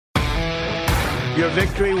Your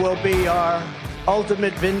victory will be our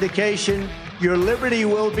ultimate vindication. Your liberty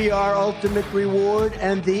will be our ultimate reward.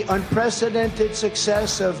 And the unprecedented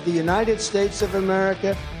success of the United States of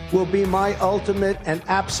America will be my ultimate and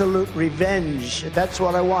absolute revenge. That's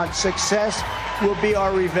what I want. Success will be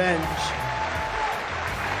our revenge.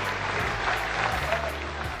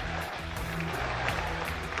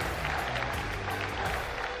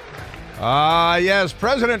 Yes,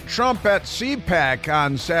 President Trump at CPAC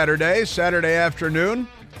on Saturday afternoon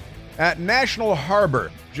at National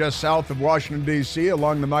Harbor, just south of Washington, D.C.,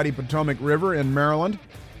 along the mighty Potomac River in Maryland.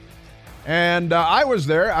 And I was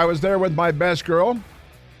there. I was there with my best girl.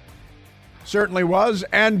 Certainly was.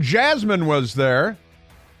 And Jasmine was there.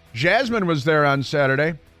 Jasmine was there on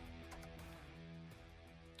Saturday.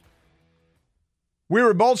 We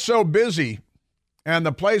were both so busy, and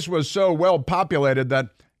the place was so well populated that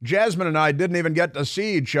Jasmine and I didn't even get to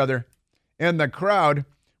see each other in the crowd.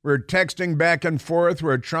 We're texting back and forth.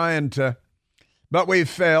 We're trying to, but we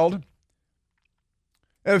failed.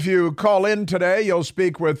 If you call in today, you'll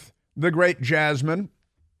speak with the great Jasmine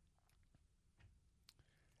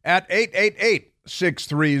at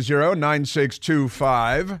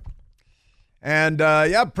 888-630-9625. And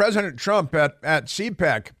President Trump at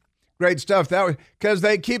CPAC. Great stuff. That was because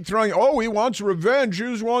they keep throwing, he wants revenge.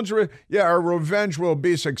 Our revenge will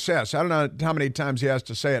be success. I don't know how many times he has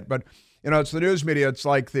to say it, but it's the news media. It's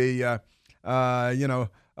like the where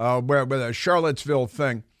the Charlottesville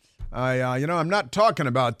thing. I'm not talking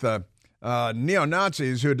about the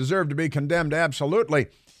neo-Nazis who deserve to be condemned, absolutely.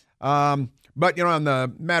 But on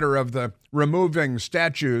the matter of the removing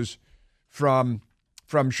statues from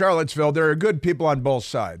Charlottesville, there are good people on both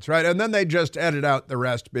sides, right? And then they just edit out the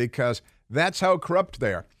rest because that's how corrupt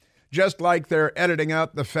they are. Just like they're editing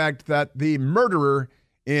out the fact that the murderer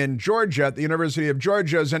in Georgia, at the University of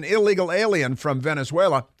Georgia, is an illegal alien from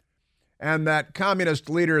Venezuela, and that communist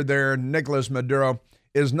leader there, Nicolas Maduro,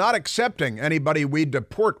 is not accepting anybody we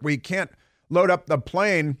deport. We can't load up the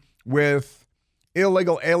plane with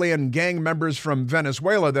illegal alien gang members from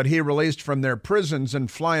Venezuela that he released from their prisons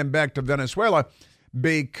and fly them back to Venezuela,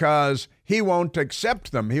 because he won't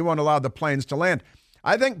accept them. He won't allow the planes to land.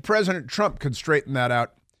 I think President Trump could straighten that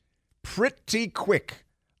out pretty quick.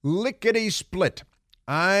 Lickety-split.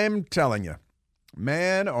 I'm telling you.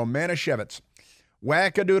 Man, oh Manischewitz.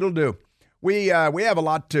 Whack-a-doodle-doo. We have a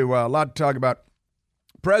lot to talk about.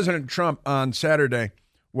 President Trump on Saturday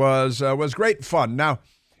was great fun. Now,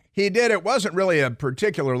 it wasn't really a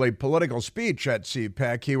particularly political speech at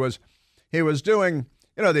CPAC. He was doing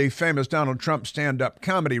the famous Donald Trump stand-up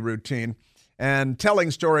comedy routine and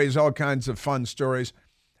telling stories, all kinds of fun stories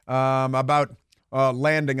about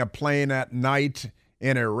landing a plane at night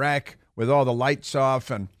in Iraq with all the lights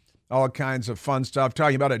off and all kinds of fun stuff,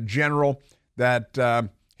 talking about a general that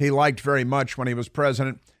he liked very much when he was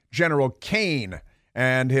president, General Kane,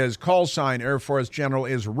 and his call sign, Air Force General,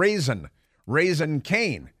 is Raisin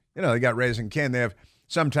Kane. They got Raisin Kane.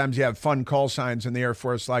 Sometimes you have fun call signs in the Air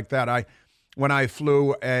Force like that. When I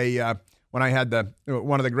flew when I had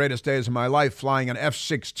one of the greatest days of my life flying an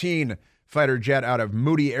F-16 fighter jet out of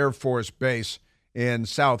Moody Air Force Base in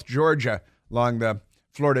South Georgia along the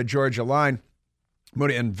Florida-Georgia line,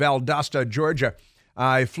 Moody in Valdosta, Georgia,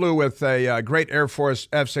 I flew with a great Air Force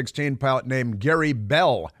F-16 pilot named Gary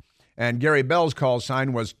Bell. And Gary Bell's call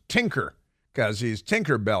sign was Tinker, because he's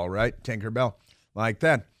Tinker Bell, right? Tinker Bell, like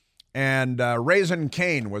that. And Raisin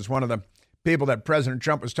Kane was one of the people that President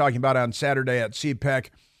Trump was talking about on Saturday at CPAC.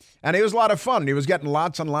 And he was a lot of fun. He was getting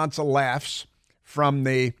lots and lots of laughs from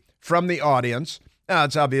the audience. Now,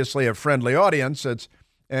 it's obviously a friendly audience. It's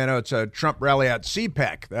a Trump rally at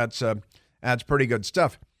CPAC. That's pretty good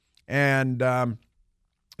stuff. And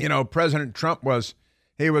President Trump was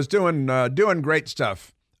doing great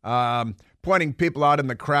stuff, pointing people out in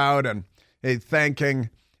the crowd and thanking.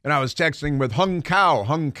 And I was texting with Hung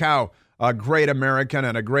Kao, a great American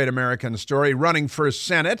and a great American story, running for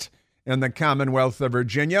Senate in the Commonwealth of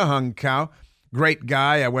Virginia. Hung Kao, great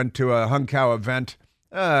guy. I went to a Hung Kao event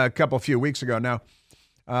a few weeks ago now,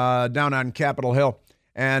 down on Capitol Hill.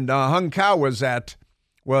 And Hung Kao was at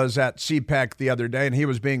CPAC the other day, and he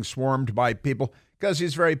was being swarmed by people because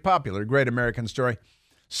he's very popular. Great American story.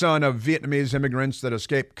 Son of Vietnamese immigrants that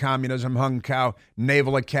escaped communism. Hung Kao,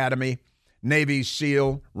 Naval Academy, Navy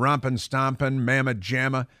SEAL, rompin' stompin', mamma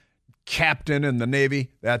jamma, captain in the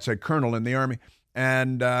Navy. That's a colonel in the Army.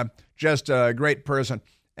 And just a great person.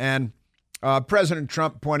 And President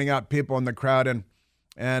Trump pointing out people in the crowd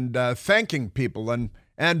and thanking people and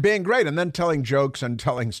being great, and then telling jokes and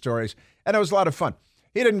telling stories. And it was a lot of fun.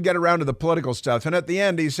 he didn't get around to the political stuff. And at the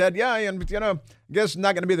end, he said, yeah, and, I guess it's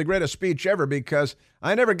not going to be the greatest speech ever because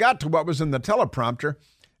I never got to what was in the teleprompter.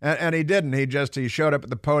 And he didn't. He showed up at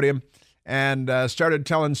the podium and started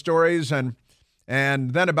telling stories. And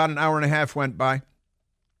then about an hour and a half went by,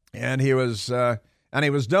 and he was done.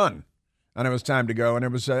 And it was time to go. And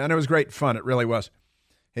it was great fun. It really was.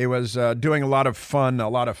 He was doing a lot of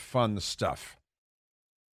fun stuff.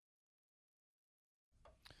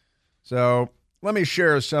 So let me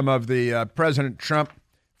share some of the President Trump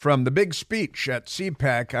from the big speech at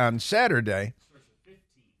CPAC on Saturday.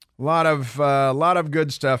 A lot of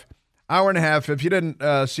good stuff. Hour and a half. If you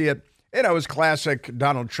didn't see it, it was classic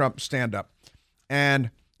Donald Trump stand-up.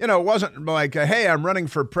 And, it wasn't like, hey, I'm running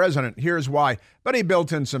for president. Here's why. But he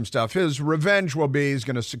built in some stuff. His revenge will be he's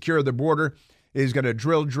going to secure the border. He's going to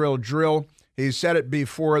drill. He said it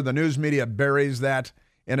before. The news media buries that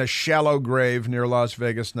in a shallow grave near Las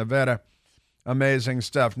Vegas, Nevada. Amazing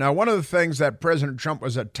stuff. Now, one of the things that President Trump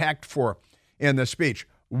was attacked for in the speech,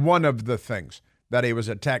 one of the things that he was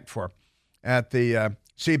attacked for at the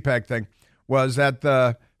CPAC thing was that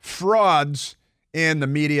the frauds in the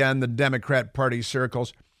media and the Democrat Party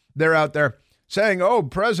circles, they're out there saying, oh,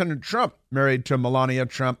 President Trump married to Melania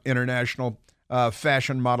Trump, international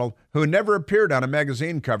fashion model, who never appeared on a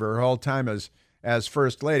magazine cover her whole time as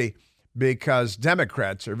First Lady because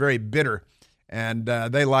Democrats are very bitter and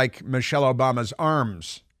they like Michelle Obama's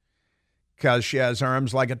arms because she has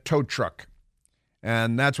arms like a tow truck.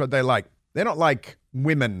 And that's what they like. They don't like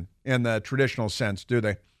women in the traditional sense, do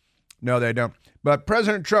they? No, they don't. But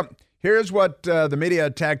President Trump, here's what the media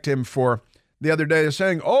attacked him for the other day,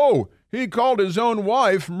 saying, oh, he called his own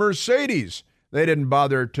wife Mercedes. They didn't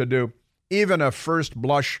bother to do even a first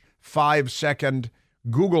blush 5-second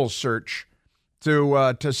Google search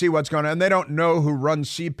to see what's going on. And they don't know who runs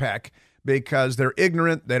CPAC because they're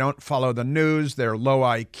ignorant. They don't follow the news. They're low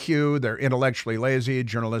IQ. They're intellectually lazy,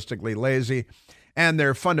 journalistically lazy, and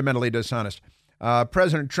they're fundamentally dishonest.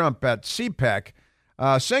 President Trump at CPAC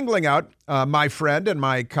singling out my friend and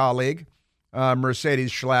my colleague,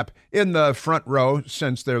 Mercedes Schlapp, in the front row,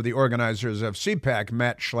 since they're the organizers of CPAC,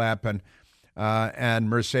 Matt Schlapp and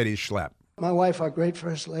Mercedes Schlapp. My wife, our great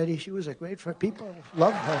First Lady, she was a great first. People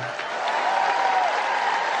loved her.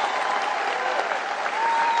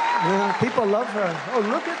 People love her. Oh,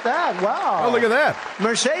 look at that. Wow. Oh, look at that.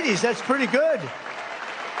 Mercedes, that's pretty good.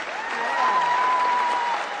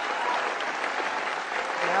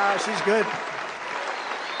 Yeah, she's good.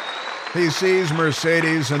 He sees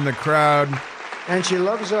Mercedes in the crowd. And she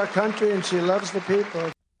loves our country and she loves the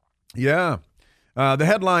people. Yeah. The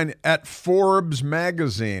headline at Forbes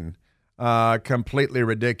magazine, completely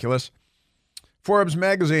ridiculous. Forbes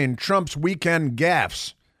magazine, Trump's weekend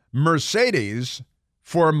gaffes. Mercedes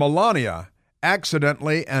for Melania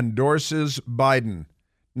accidentally endorses Biden.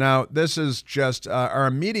 Now, this is just,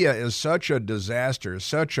 our media is such a disaster,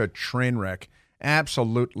 such a train wreck,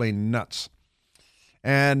 absolutely nuts.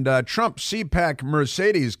 And Trump CPAC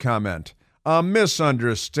Mercedes comment, a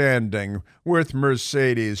misunderstanding with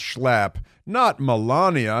Mercedes Schlapp, not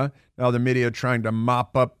Melania. Now the media trying to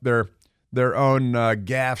mop up their own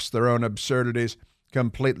gaffes, their own absurdities.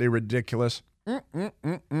 Completely ridiculous.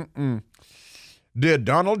 Did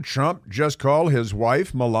Donald Trump just call his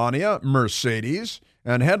wife Melania Mercedes?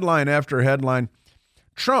 And headline after headline,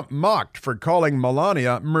 Trump mocked for calling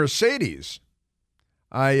Melania Mercedes.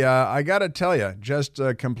 I got to tell you, just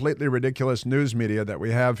a completely ridiculous news media that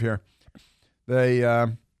we have here. They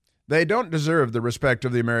don't deserve the respect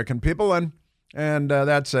of the American people, and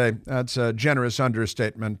that's a generous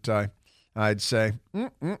understatement, I'd say.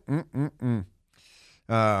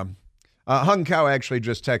 Hung Cow actually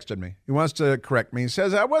just texted me. He wants to correct me. He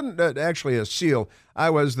says, I wasn't actually a SEAL. I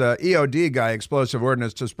was the EOD guy, explosive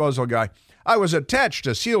ordnance disposal guy. I was attached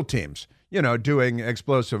to SEAL teams, doing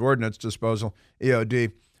explosive ordnance disposal,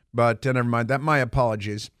 EOD. But never mind that. My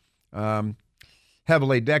apologies.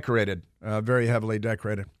 Heavily decorated, very heavily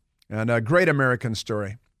decorated. And a great American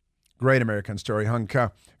story. Great American story, Hung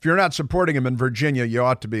Cow. If you're not supporting him in Virginia, you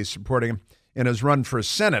ought to be supporting him in his run for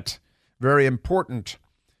Senate. Very important.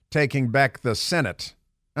 Taking back the Senate.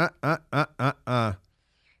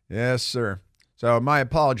 Yes, sir. So my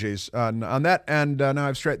apologies on that, and now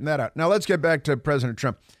I've straightened that out. Now let's get back to President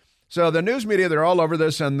Trump. So the news media, they're all over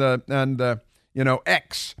this, and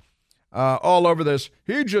X, all over this.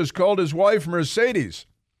 He just called his wife Mercedes,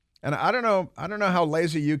 and I don't know how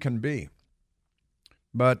lazy you can be,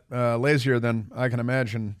 but lazier than I can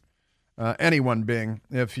imagine anyone being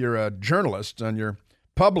if you're a journalist and you're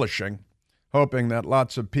publishing, hoping that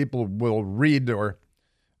lots of people will read or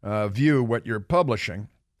view what you're publishing.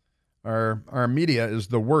 Our media is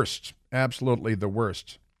the worst, absolutely the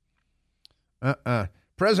worst.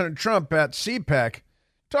 President Trump at CPAC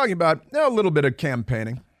talking about a little bit of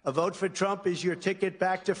campaigning. A vote for Trump is your ticket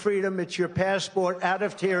back to freedom. It's your passport out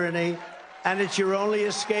of tyranny, and it's your only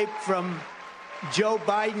escape from Joe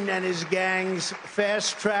Biden and his gang's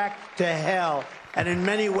fast track to hell. And in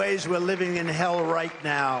many ways, we're living in hell right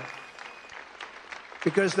now.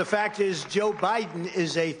 Because the fact is, Joe Biden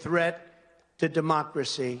is a threat to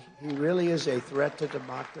democracy. He really is a threat to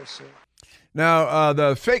democracy. Now,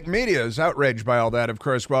 the fake media is outraged by all that, of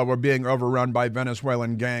course, while we're being overrun by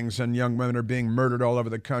Venezuelan gangs and young women are being murdered all over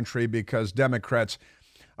the country because Democrats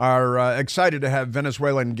are excited to have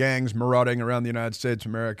Venezuelan gangs marauding around the United States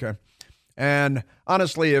of America. And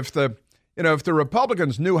honestly, if the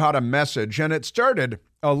Republicans knew how to message, and it started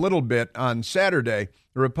a little bit on Saturday,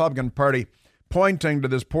 the Republican Party pointing to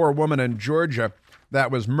this poor woman in Georgia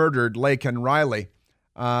that was murdered, Laken Riley,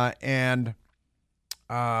 and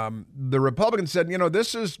the Republicans said,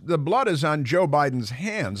 the blood is on Joe Biden's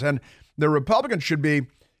hands, and the Republicans should be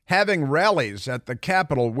having rallies at the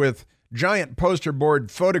Capitol with giant poster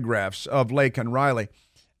board photographs of Laken Riley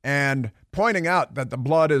and pointing out that the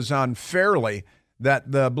blood is unfairly,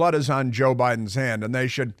 that the blood is on Joe Biden's hand,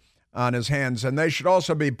 and on his hands, and they should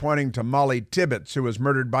also be pointing to Molly Tibbetts, who was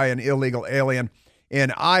murdered by an illegal alien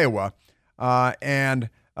in Iowa, and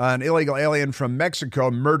an illegal alien from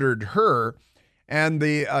Mexico murdered her, and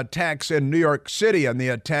the attacks in New York City and the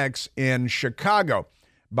attacks in Chicago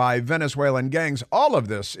by Venezuelan gangs. All of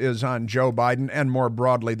this is on Joe Biden and more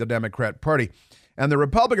broadly the Democrat Party. And the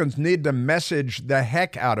Republicans need to message the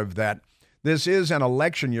heck out of that. This is an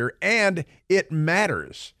election year and it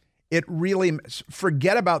matters. It really,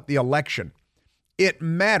 forget about the election. It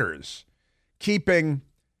matters. Keeping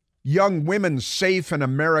young women safe in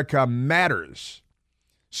America matters.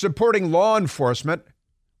 Supporting law enforcement,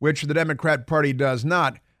 which the Democrat Party does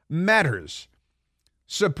not, matters.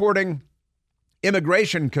 Supporting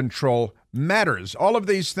immigration control matters. All of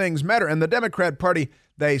these things matter. And the Democrat Party,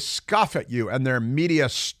 they scoff at you and their media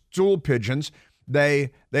stool pigeons. They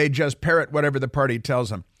just parrot whatever the party tells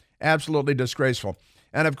them. Absolutely disgraceful.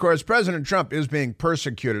 And of course, President Trump is being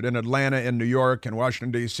persecuted in Atlanta, in New York, and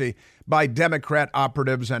Washington, D.C. by Democrat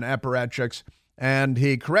operatives and apparatchiks. And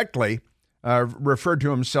he correctly referred to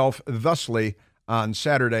himself thusly on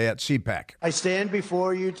Saturday at CPAC. I stand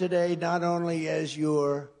before you today not only as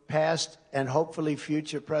your past and hopefully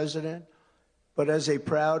future president, but as a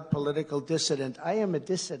proud political dissident. I am a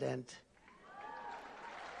dissident.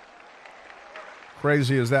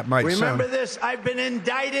 Crazy as that might sound. Remember this, I've been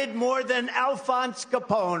indicted more than Alphonse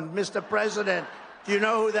Capone, Mr. President. Do you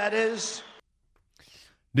know who that is?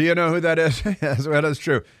 Do you know who that is? Yes, well, that's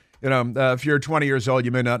true. If you're 20 years old,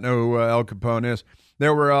 you may not know who Al Capone is.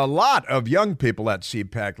 There were a lot of young people at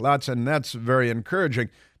CPAC, and that's very encouraging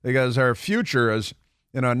because our future is,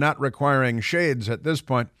 not requiring shades at this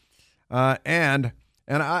point. And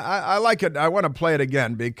I like it. I want to play it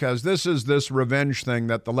again because this is this revenge thing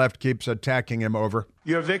that the left keeps attacking him over.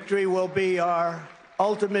 Your victory will be our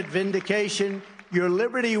ultimate vindication. Your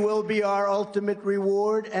liberty will be our ultimate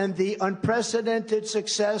reward, and the unprecedented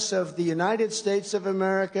success of the United States of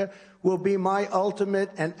America will be my ultimate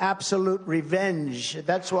and absolute revenge.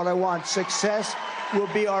 That's what I want. Success will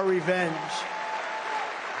be our revenge.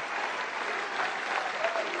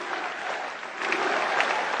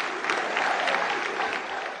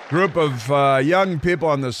 Group of young people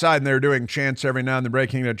on the side, and they were doing chants every now and then,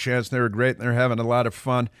 breaking a chants. They were great, and they were having a lot of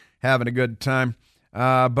fun, having a good time.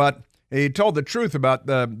 But he told the truth about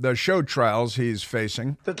the show trials he's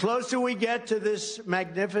facing. The closer we get to this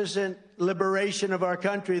magnificent liberation of our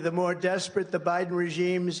country, the more desperate the Biden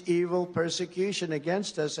regime's evil persecution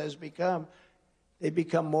against us has become. They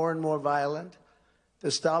become more and more violent. The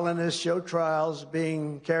Stalinist show trials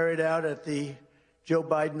being carried out at the Joe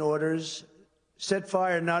Biden orders set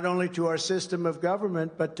fire not only to our system of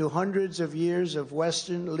government, but to hundreds of years of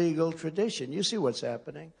Western legal tradition. You see what's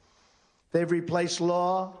happening. They've replaced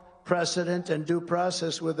law, precedent, and due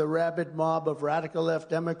process with a rabid mob of radical left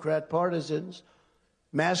Democrat partisans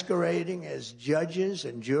masquerading as judges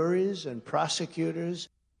and juries and prosecutors.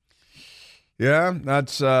 Yeah,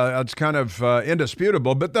 that's kind of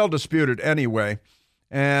indisputable, but they'll dispute it anyway.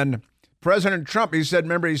 And President Trump, he said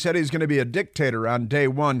he's going to be a dictator on day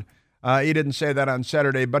one. He didn't say that on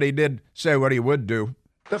Saturday, but he did say what he would do.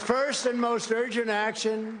 The first and most urgent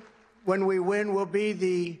action when we win will be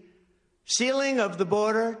the sealing of the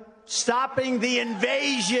border, stopping the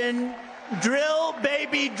invasion, drill,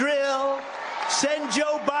 baby, drill, send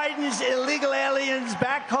Joe Biden's illegal aliens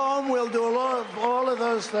back home. We'll do all of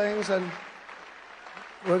those things. And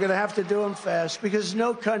We're going to have to do them fast because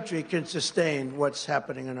no country can sustain what's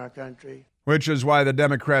happening in our country. Which is why the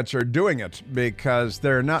Democrats are doing it, because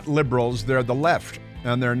they're not liberals, they're the left,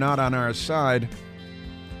 and they're not on our side.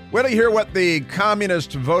 Wait till you hear what the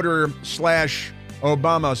communist voter /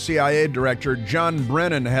 Obama CIA director John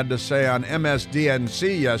Brennan had to say on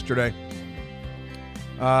MSDNC yesterday.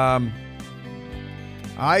 I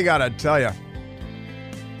gotta tell you,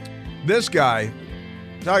 this guy,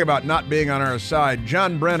 talk about not being on our side,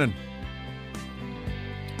 John Brennan,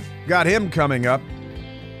 got him coming up.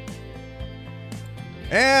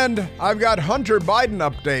 And I've got Hunter Biden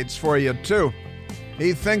updates for you, too.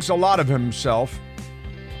 He thinks a lot of himself.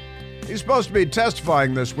 He's supposed to be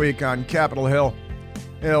testifying this week on Capitol Hill.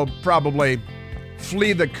 He'll probably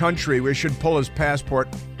flee the country. We should pull his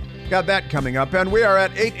passport. Got that coming up. And we are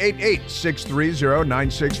at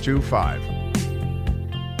 888-630-9625.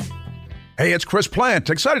 Hey, it's Chris Plant.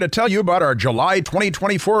 Excited to tell you about our July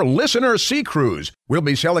 2024 Listener Sea Cruise. We'll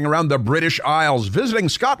be sailing around the British Isles, visiting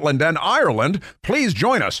Scotland and Ireland. Please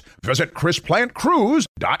join us. Visit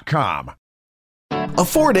ChrisPlantCruise.com.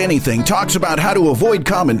 Afford Anything talks about how to avoid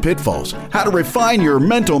common pitfalls, how to refine your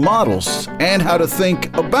mental models, and how to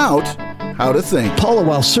think about how to think. Paula,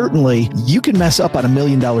 while certainly you can mess up on $1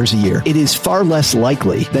 million a year, it is far less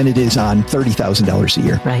likely than it is on $30,000 a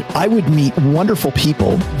year. Right. I would meet wonderful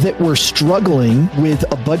people that were struggling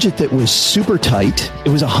with a budget that was super tight. It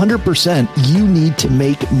was 100% you need to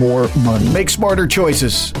make more money. Make smarter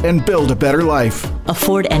choices and build a better life.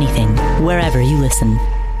 Afford Anything, wherever you listen.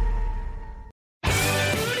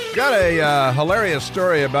 Got a hilarious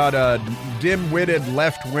story about a dim-witted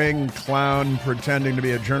left-wing clown pretending to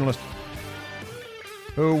be a journalist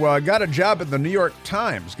who got a job at the New York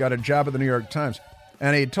Times,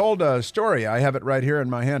 And he told a story, I have it right here in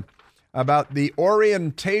my hand, about the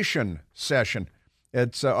orientation session.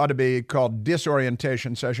 It's ought to be called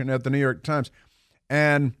disorientation session at the New York Times.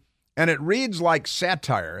 And it reads like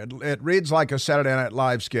satire. It reads like a Saturday Night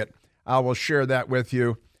Live skit. I will share that with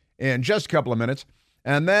you in just a couple of minutes.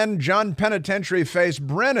 And then John Penitentiary Face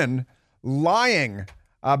Brennan lying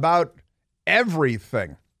about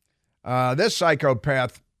everything. This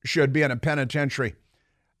psychopath should be in a penitentiary.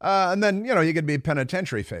 And then, you could be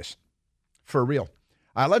penitentiary face. For real.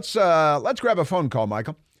 Let's grab a phone call,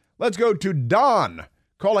 Michael. Let's go to Don,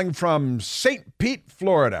 calling from St. Pete,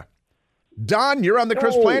 Florida. Don, you're on the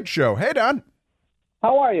Chris Plant Show. Hey, Don.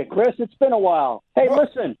 How are you, Chris? It's been a while. Hey,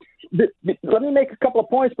 listen, let me make a couple of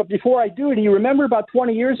points, but before I do remember about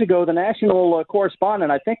 20 years ago, the national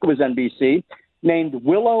correspondent, I think it was NBC, named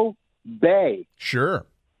Willow Bay? Sure.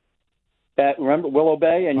 Remember Willow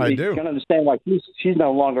Bay? And you can understand why she's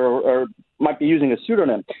no longer, or might be using a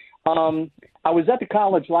pseudonym. I was at the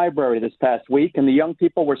college library this past week, and the young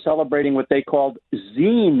people were celebrating what they called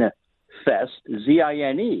Zine Fest,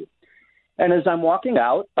 Z-I-N-E. And as I'm walking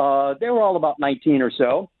out, they were all about 19 or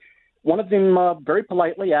so. One of them very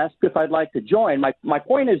politely asked if I'd like to join. My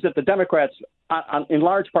point is that the Democrats, in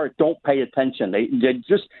large part, don't pay attention. They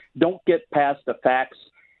just don't get past the facts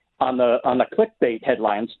on the clickbait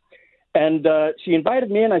headlines. And she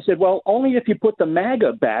invited me, and I said, well, only if you put the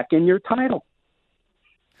MAGA back in your title.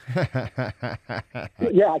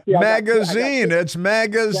 Magazine. It's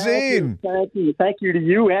magazine. Thank you to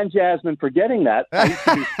you and Jasmine for getting that. I used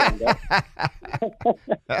to do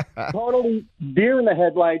totally deer in the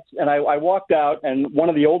headlights. And I walked out, and one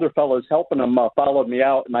of the older fellows helping him followed me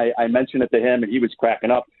out, and I mentioned it to him, and he was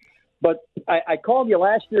cracking up. But I called you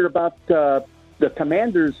last year about the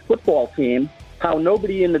Commanders football team, how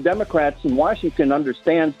nobody in the Democrats in Washington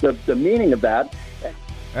understands the meaning of that.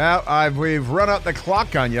 Well, we've run out the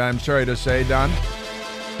clock on you, I'm sorry to say, Don.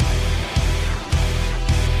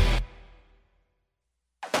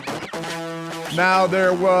 Now,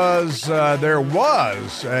 there was an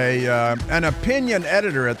opinion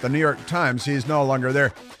editor at the New York Times. He's no longer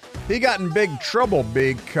there. He got in big trouble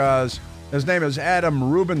because his name is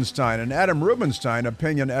Adam Rubenstein. And Adam Rubenstein,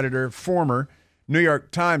 opinion editor, former New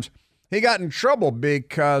York Times, he got in trouble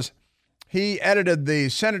because he edited the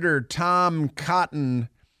Senator Tom Cotton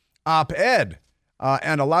op-ed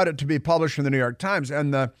and allowed it to be published in the New York Times.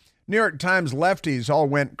 And the New York Times lefties all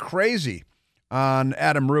went crazy on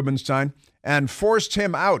Adam Rubenstein and forced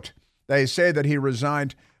him out. They say that he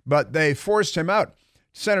resigned, but they forced him out.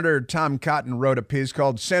 Senator Tom Cotton wrote a piece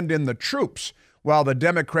called "Send in the Troops," while the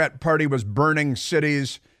Democrat Party was burning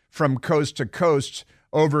cities from coast to coast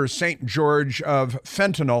over St. George of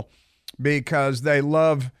fentanyl because they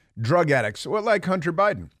love drug addicts, well, like Hunter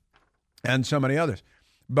Biden and so many others.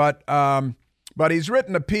 But he's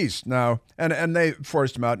written a piece now, and they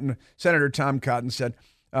forced him out. And Senator Tom Cotton said,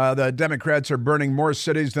 The Democrats are burning more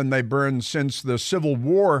cities than they burned since the Civil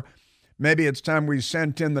War. Maybe it's time we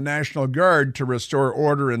sent in the National Guard to restore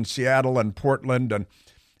order in Seattle and Portland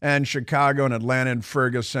and Chicago and Atlanta and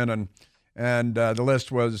Ferguson. And the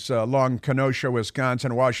list was long. Kenosha,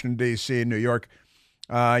 Wisconsin, Washington, D.C., New York.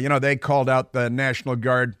 They called out the National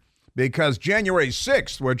Guard because January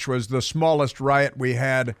 6th, which was the smallest riot we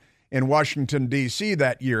had in Washington, D.C.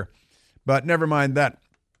 that year. But never mind that.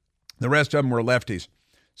 The rest of them were lefties.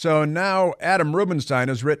 So now Adam Rubenstein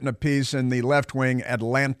has written a piece in the left-wing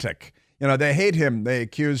Atlantic. They hate him. They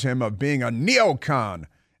accuse him of being a neocon.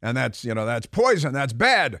 And that's poison. That's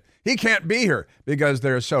bad. He can't be here because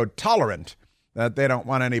they're so tolerant that they don't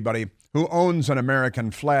want anybody who owns an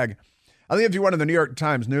American flag. I think if you went to the New York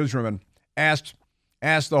Times newsroom and asked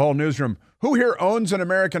the whole newsroom, who here owns an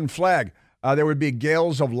American flag? There would be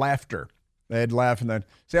gales of laughter. They'd laugh and then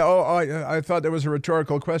say, I thought that was a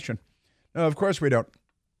rhetorical question. No, of course we don't.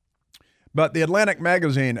 But the Atlantic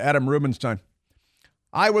magazine, Adam Rubenstein,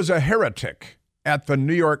 I was a heretic at the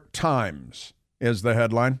New York Times, is the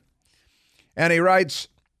headline. And he writes,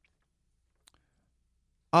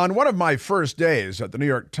 on one of my first days at the New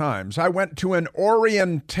York Times, I went to an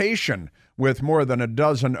orientation with more than a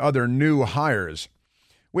dozen other new hires.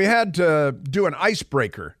 We had to do an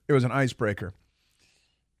icebreaker. It was an icebreaker.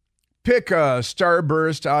 Pick a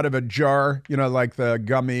Starburst out of a jar, like the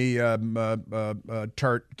gummy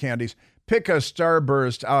tart candies. Pick a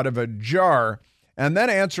Starburst out of a jar and then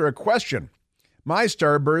answer a question. My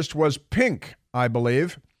Starburst was pink, I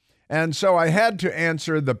believe, and so I had to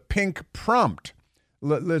answer the pink prompt.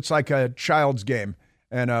 It's like a child's game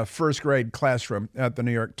in a first grade classroom at the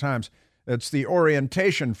New York Times. It's the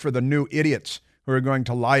orientation for the new idiots who are going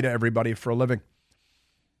to lie to everybody for a living.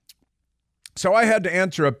 So I had to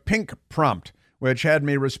answer a pink prompt, which had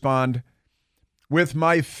me respond, with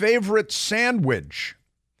my favorite sandwich.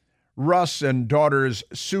 Russ and Daughter's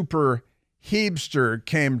Super Heebster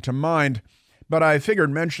came to mind, but I figured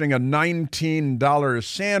mentioning a $19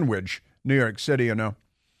 sandwich, New York City,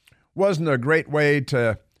 wasn't a great way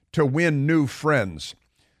to win new friends.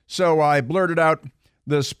 So I blurted out,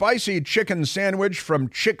 the spicy chicken sandwich from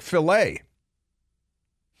Chick-fil-A.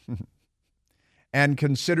 And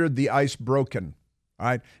considered the ice broken. All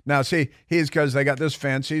right. Now, see, because they got this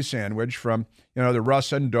fancy sandwich from, the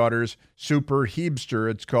Russ and Daughter's Super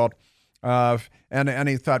Heebster, it's called. And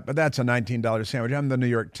he thought, but that's a $19 sandwich. I'm the New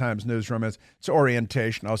York Times newsroom. It's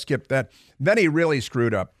orientation. I'll skip that. Then he really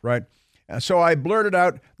screwed up, right? So I blurted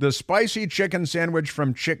out the spicy chicken sandwich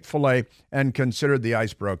from Chick-fil-A and considered the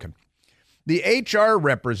ice broken. The HR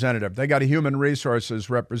representative, they got a human resources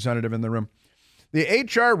representative in the room. The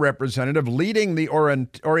HR representative leading the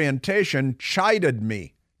orientation chided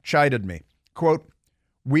me. Quote,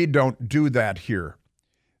 we don't do that here.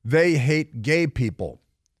 They hate gay people.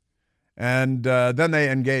 And then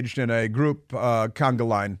they engaged in a group conga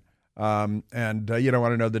line, and you don't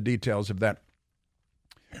want to know the details of that.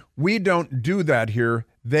 We don't do that here.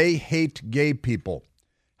 They hate gay people.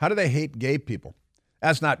 How do they hate gay people?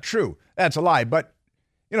 That's not true. That's a lie. But,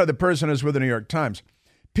 the person is with the New York Times.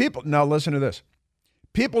 Now listen to this.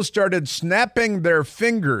 People started snapping their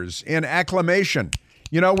fingers in acclamation.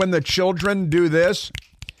 When the children do this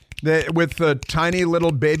with the tiny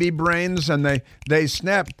little baby brains and they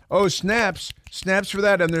snap. Oh, snaps for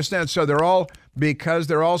that. And they're snaps. So because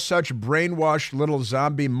they're all such brainwashed little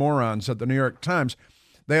zombie morons at the New York Times,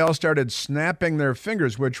 they all started snapping their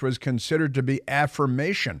fingers, which was considered to be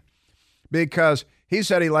affirmation because he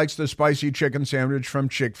said he likes the spicy chicken sandwich from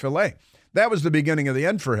Chick-fil-A. That was the beginning of the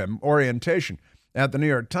end for him, orientation. At the New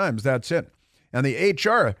York Times, that's it. And the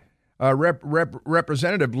HR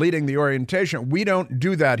representative leading the orientation, we don't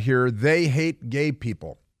do that here. They hate gay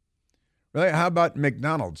people. Really? How about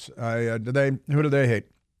McDonald's? Who do they hate?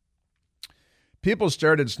 People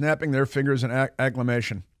started snapping their fingers in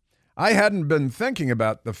acclamation. I hadn't been thinking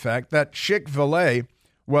about the fact that Chick-fil-A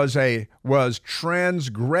was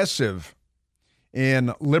transgressive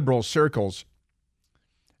in liberal circles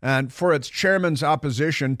and for its chairman's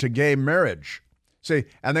opposition to gay marriage. See,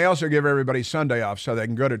 and they also give everybody Sunday off so they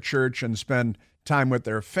can go to church and spend time with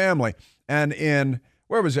their family. And in,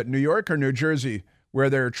 where was it, New York or New Jersey, where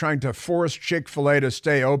they're trying to force Chick-fil-A to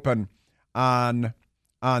stay open on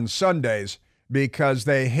Sundays because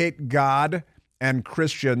they hate God and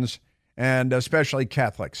Christians and especially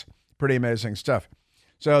Catholics. Pretty amazing stuff.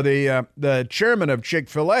 So the chairman of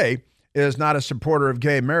Chick-fil-A is not a supporter of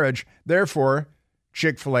gay marriage. Therefore,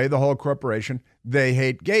 Chick-fil-A, the whole corporation, they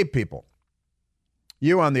hate gay people.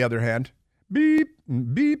 You, on the other hand, beep,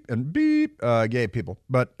 beep, and beep, gay people.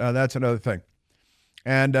 But that's another thing.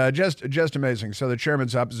 And just amazing. So the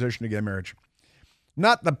chairman's opposition to gay marriage.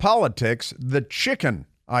 Not the politics, the chicken,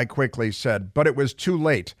 I quickly said, but it was too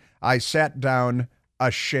late. I sat down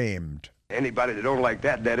ashamed. Anybody that don't like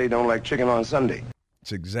that, Daddy, don't like chicken on Sunday.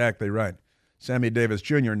 That's exactly right. Sammy Davis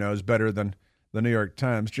Jr. knows better than the New York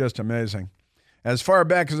Times. Just amazing. As far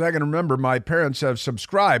back as I can remember, my parents have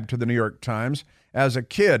subscribed to the New York Times. As a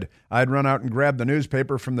kid, I'd run out and grab the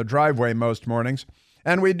newspaper from the driveway most mornings,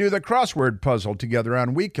 and we'd do the crossword puzzle together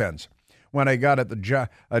on weekends. When I got at a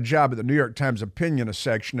job at the New York Times opinion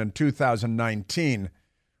section in 2019,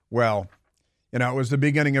 well, you know, it was the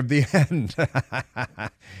beginning of the end.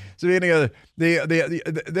 It's the beginning of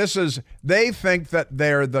they think that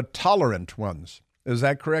they're the tolerant ones. Is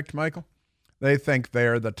that correct, Michael? They think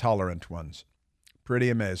they're the tolerant ones. Pretty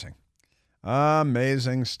amazing.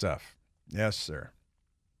 Amazing stuff. Yes, sir.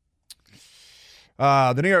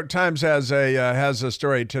 The New York Times has a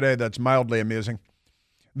story today that's mildly amusing.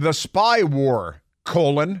 The spy war, :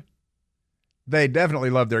 they definitely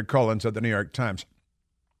love their colons at the New York Times.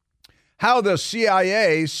 How the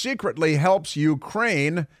CIA secretly helps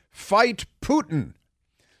Ukraine fight Putin.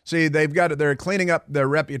 See, they're cleaning up their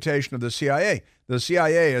reputation of the CIA. The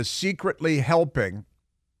CIA is secretly helping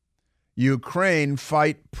Ukraine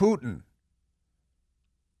fight Putin.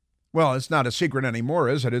 Well, it's not a secret anymore,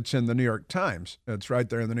 is it? It's in the New York Times. It's right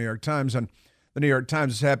there in the New York Times, and the New York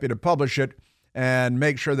Times is happy to publish it and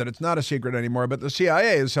make sure that it's not a secret anymore. But the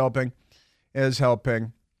CIA is helping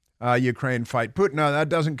Ukraine fight Putin. Now, that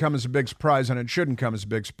doesn't come as a big surprise, and it shouldn't come as a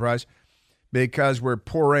big surprise, because we're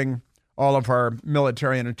pouring all of our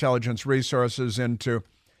military and intelligence resources into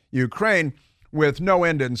Ukraine with no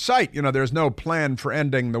end in sight. You know, there's no plan for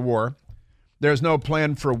ending the war. There's no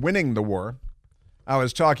plan for winning the war. I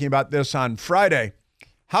was talking about this on Friday.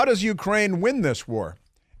 How does Ukraine win this war?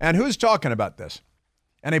 And who's talking about this?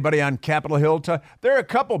 Anybody on Capitol Hill? There are a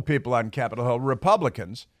couple people on Capitol Hill,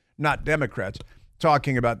 Republicans, not Democrats,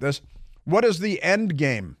 talking about this. What is the end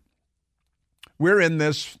game? We're in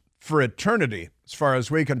this for eternity, as far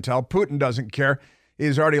as we can tell. Putin doesn't care.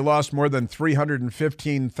 He's already lost more than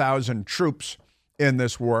 315,000 troops in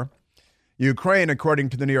this war. Ukraine, according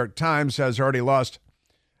to the New York Times, has already lost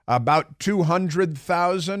about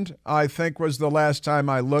 200,000, I think was the last time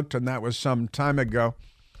I looked, and that was some time ago.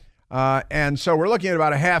 And so we're looking at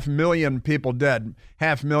about 500,000 people dead,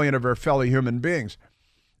 500,000 of our fellow human beings.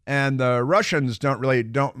 And the Russians they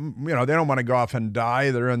don't want to go off and die.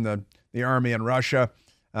 They're in the army in Russia,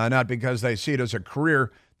 not because they see it as a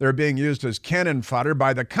career. They're being used as cannon fodder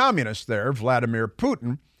by the communists there, Vladimir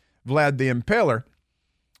Putin, Vlad the Impaler.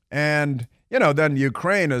 And, then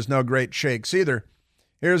Ukraine is no great shakes either.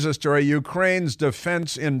 Here's a story. Ukraine's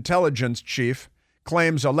defense intelligence chief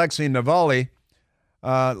claims Alexei Navalny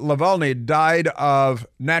died of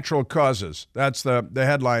natural causes. That's the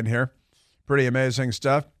headline here. Pretty amazing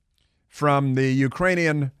stuff. From the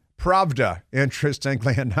Ukrainian Pravda,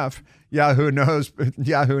 interestingly enough. Yahoo Knows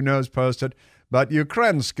posted, but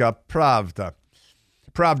Ukrainska Pravda.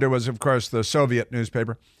 Pravda was, of course, the Soviet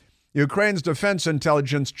newspaper. Ukraine's defense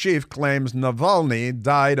intelligence chief claims Navalny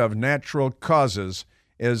died of natural causes,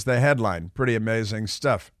 is the headline. Pretty amazing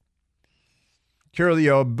stuff.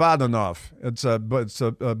 Kirilo Badanov. It's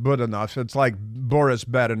Budanov. It's like Boris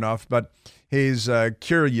Badanov, but he's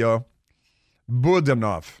Kirilo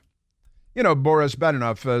Budanov. Boris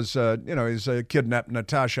Badanov is, he's kidnapped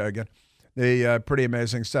Natasha again. The pretty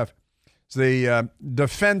amazing stuff. It's the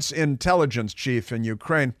defense intelligence chief in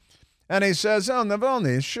Ukraine. And he says,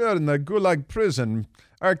 Navalny, sure, in the Gulag prison,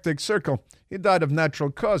 Arctic Circle, he died of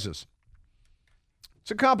natural causes.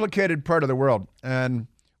 It's a complicated part of the world, and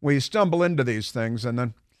we stumble into these things, and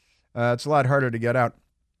then it's a lot harder to get out.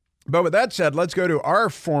 But with that said, let's go to our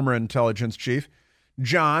former intelligence chief,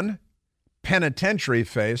 John Penitentiary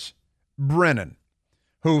Face Brennan,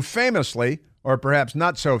 who famously, or perhaps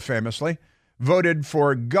not so famously, voted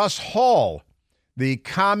for Gus Hall, the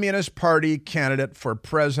Communist Party candidate for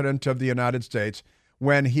President of the United States,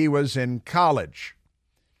 when he was in college.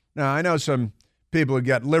 Now, I know some people who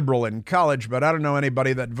get liberal in college, but I don't know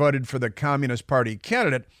anybody that voted for the Communist Party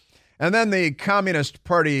candidate. And then the Communist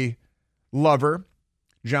Party lover,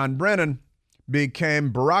 John Brennan,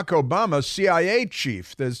 became Barack Obama's CIA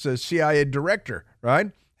chief, the CIA director,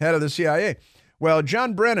 right? Head of the CIA. Well,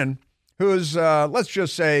 John Brennan, who's, let's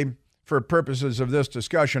just say, for purposes of this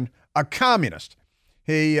discussion, a communist,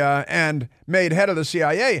 and made head of the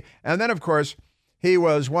CIA. And then, of course, he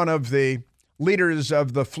was one of the leaders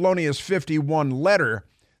of the Felonious 51 letter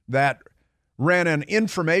that ran an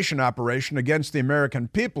information operation against the American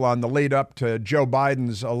people on the lead up to Joe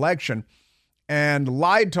Biden's election, and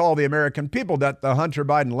lied to all the American people that the Hunter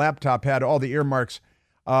Biden laptop had all the earmarks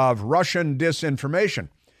of Russian disinformation.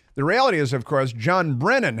 The reality is, of course, John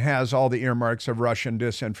Brennan has all the earmarks of Russian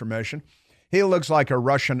disinformation. He looks like a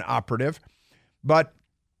Russian operative. But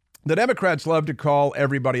the Democrats love to call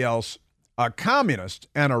everybody else a communist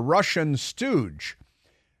and a Russian stooge.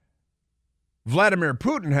 Vladimir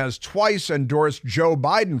Putin has twice endorsed Joe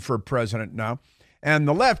Biden for president now. And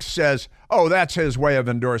the left says, oh, that's his way of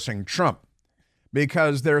endorsing Trump,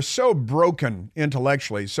 because they're so broken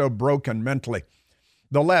intellectually, so broken mentally.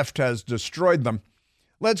 The left has destroyed them.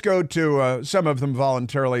 Let's go to some of them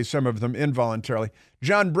voluntarily, some of them involuntarily.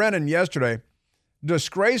 John Brennan yesterday,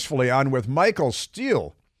 disgracefully on with Michael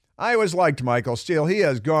Steele. I always liked Michael Steele. He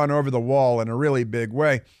has gone over the wall in a really big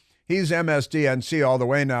way. He's MSDNC all the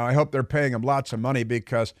way now. I hope they're paying him lots of money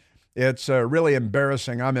because it's really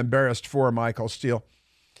embarrassing. I'm embarrassed for Michael Steele.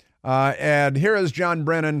 And here is John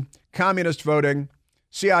Brennan, communist voting,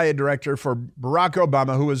 CIA director for Barack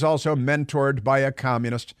Obama, who was also mentored by a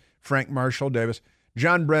communist, Frank Marshall Davis.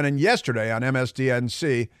 John Brennan yesterday on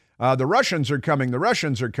MSDNC. The Russians are coming. The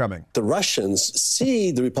Russians are coming. The Russians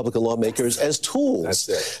see the Republican lawmakers as tools.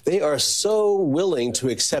 That's it. They are so willing to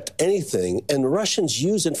accept anything, and Russians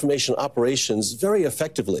use information operations very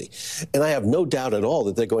effectively. And I have no doubt at all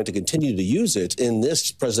that they're going to continue to use it in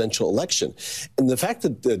this presidential election. And the fact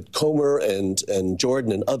that Comer and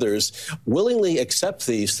Jordan and others willingly accept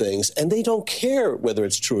these things, and they don't care whether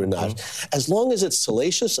it's true or not, as long as it's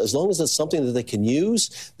salacious, as long as it's something that they can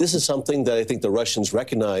use, this is something that I think the Russians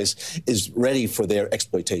recognize is ready for their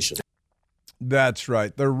exploitation. That's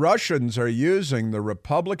right. The Russians are using the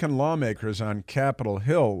Republican lawmakers on Capitol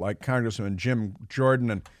Hill, like Congressman Jim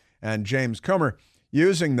Jordan and James Comer,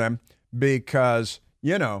 using them because,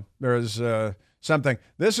 you know, there's something.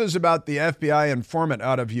 This is about the FBI informant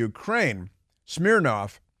out of Ukraine,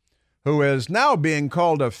 Smirnov, who is now being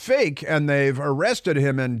called a fake, and they've arrested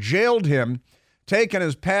him and jailed him, taken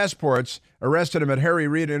his passports, arrested him at Harry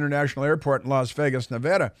Reid International Airport in Las Vegas,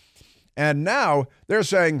 Nevada. And now they're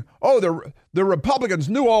saying, oh, the Republicans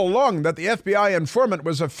knew all along that the FBI informant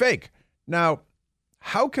was a fake. Now,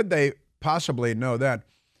 how could they possibly know that?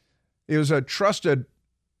 He was a trusted,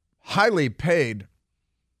 highly paid,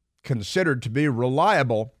 considered to be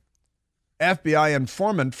reliable FBI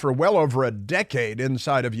informant for well over a decade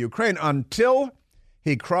inside of Ukraine until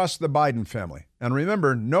he crossed the Biden family. And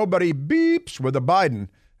remember, nobody beeps with a Biden,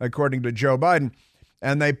 according to Joe Biden.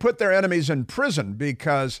 And they put their enemies in prison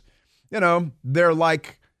because, you know, they're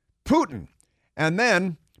like Putin. And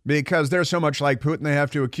then, because they're so much like Putin, they have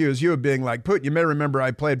to accuse you of being like Putin. You may remember I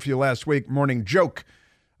played for you last week, Morning Joke,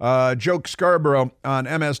 Joke Scarborough on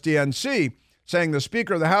MSDNC, saying the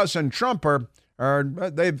Speaker of the House and Trump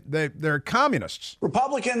they're communists.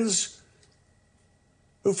 Republicans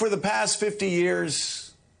who for the past 50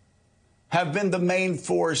 years have been the main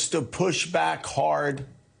force to push back hard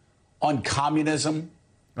on communism.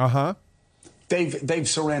 They've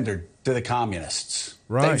surrendered to the communists.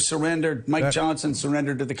 Right. They've surrendered. Mike Johnson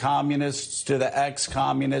surrendered to the communists, to the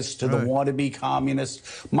ex-communists, to the wannabe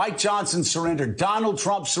communists. Mike Johnson surrendered. Donald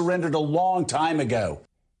Trump surrendered a long time ago.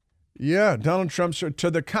 Yeah, Donald Trump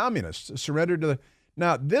to the communists, surrendered to the...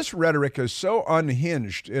 Now, this rhetoric is so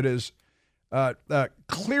unhinged. It is a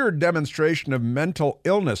clear demonstration of mental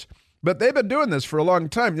illness. But they've been doing this for a long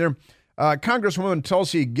time. Congresswoman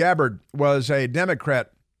Tulsi Gabbard was a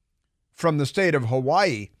Democrat from the state of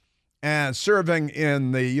Hawaii and serving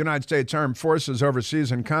in the United States Armed Forces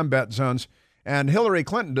overseas in combat zones. And Hillary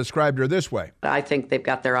Clinton described her this way. I think they've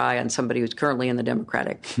got their eye on somebody who's currently in the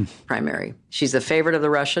Democratic primary. She's the favorite of the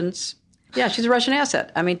Russians. Yeah, she's a Russian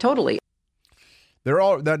asset. I mean, totally. They're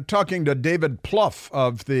talking to David Plouffe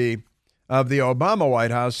of the Obama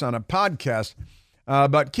White House on a podcast.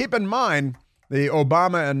 But keep in mind, the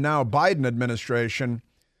Obama and now Biden administration,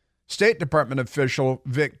 State Department official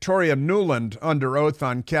Victoria Nuland, under oath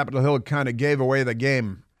on Capitol Hill, kind of gave away the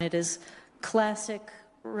game. It is classic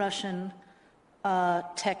Russian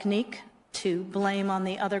technique to blame on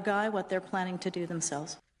the other guy what they're planning to do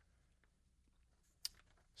themselves.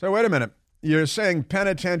 So wait a minute. You're saying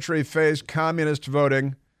penitentiary phase communist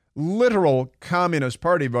voting, literal Communist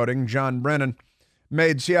Party voting, John Brennan,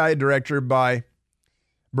 made CIA director by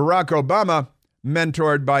Barack Obama,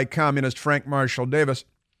 mentored by communist Frank Marshall Davis.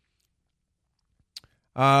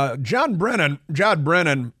 John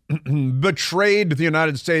Brennan betrayed the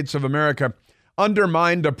United States of America,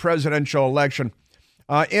 undermined a presidential election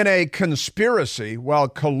in a conspiracy while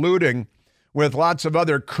colluding with lots of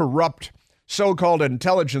other corrupt so-called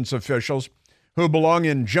intelligence officials who belong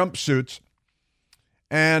in jumpsuits.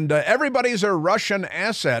 And everybody's a Russian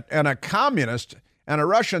asset and a communist and a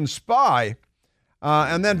Russian spy.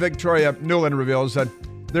 And then Victoria Nuland reveals that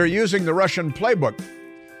they're using the Russian playbook.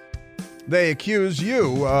 they accuse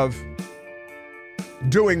you of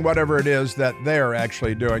doing whatever it is that they're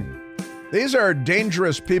actually doing. These are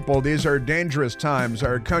dangerous people. These are dangerous times.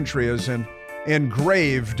 Our country is in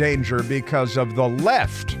grave danger because of the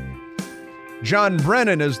left. John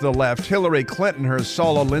Brennan is the left. Hillary Clinton, her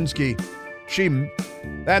Saul Alinsky,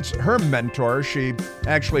 that's her mentor. She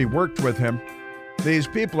actually worked with him. These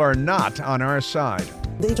people are not on our side.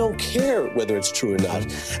 They don't care whether it's true or not.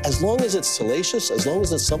 As long as it's salacious, as long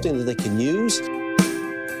as it's something that they can use.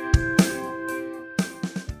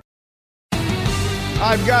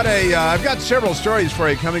 I've got several stories for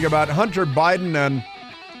you coming about Hunter Biden and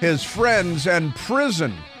his friends and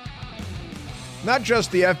prison. Not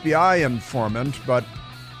just the FBI informant, but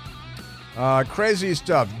crazy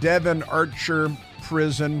stuff. Devin Archer,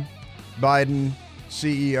 prison, Biden,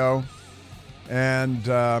 CEO,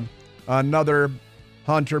 and another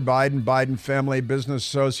Hunter Biden family business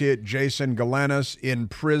associate, Jason Galanis, in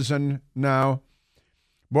prison now.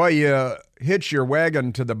 Boy, you hitch your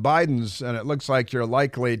wagon to the Bidens, and it looks like you're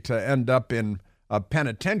likely to end up in a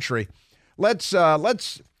penitentiary. Let's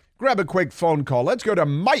grab a quick phone call. Let's go to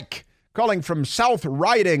Mike, calling from South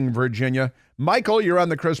Riding, Virginia. Michael, you're on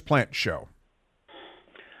the Chris Plant Show.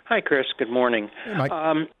 Hi, Chris. Good morning. Hey, Mike.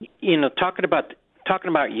 Talking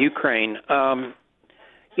about Ukraine,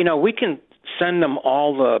 we can send them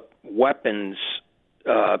all the weapons,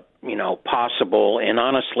 possible. And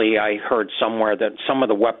honestly, I heard somewhere that some of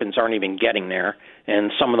the weapons aren't even getting there,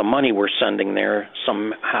 and some of the money we're sending there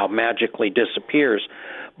somehow magically disappears.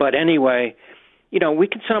 But anyway, we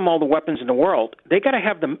can send them all the weapons in the world. They got to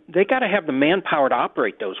have the manpower to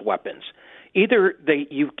operate those weapons. Either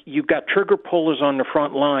you've got trigger pullers on the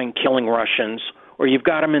front line killing Russians, or you've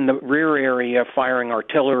got them in the rear area firing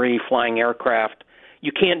artillery, flying aircraft.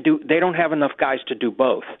 They don't have enough guys to do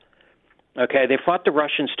both. Okay, they fought the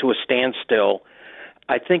Russians to a standstill.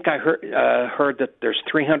 I think I heard that there's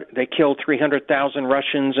 300. They killed 300,000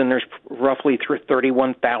 Russians, and there's roughly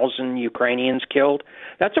 31,000 Ukrainians killed.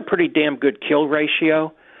 That's a pretty damn good kill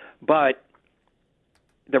ratio. But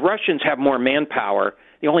the Russians have more manpower.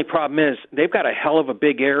 The only problem is they've got a hell of a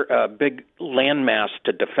big landmass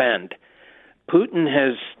to defend. Putin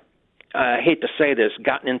has, I hate to say this,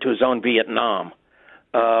 gotten into his own Vietnam.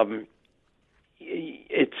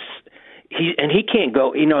 He can't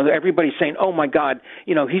go. Everybody's saying, "Oh my God,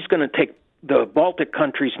 he's going to take the Baltic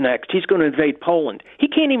countries next. He's going to invade Poland." He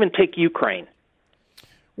can't even take Ukraine.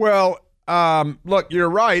 Well, look, you're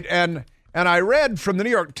right, and I read from the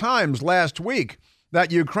New York Times last week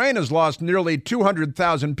that Ukraine has lost nearly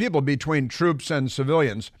 200,000 people between troops and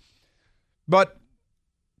civilians, but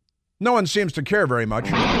no one seems to care very much.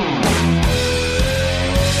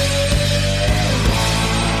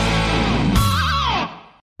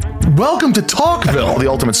 Welcome to Talkville, the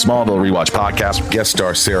ultimate Smallville rewatch podcast. Guest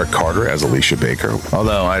star Sarah Carter as Alicia Baker,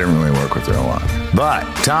 although I didn't really work with her a lot. But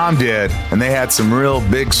Tom did, and they had some real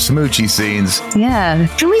big smoochy scenes. Yeah.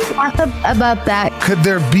 Can we talk about that? Could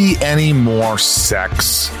there be any more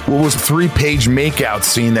sex? What was a 3-page makeout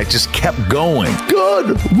scene that just kept going?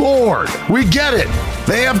 Good Lord. We get it.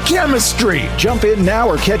 They have chemistry. Jump in now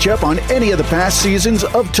or catch up on any of the past seasons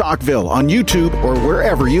of Talkville on YouTube or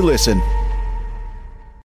wherever you listen.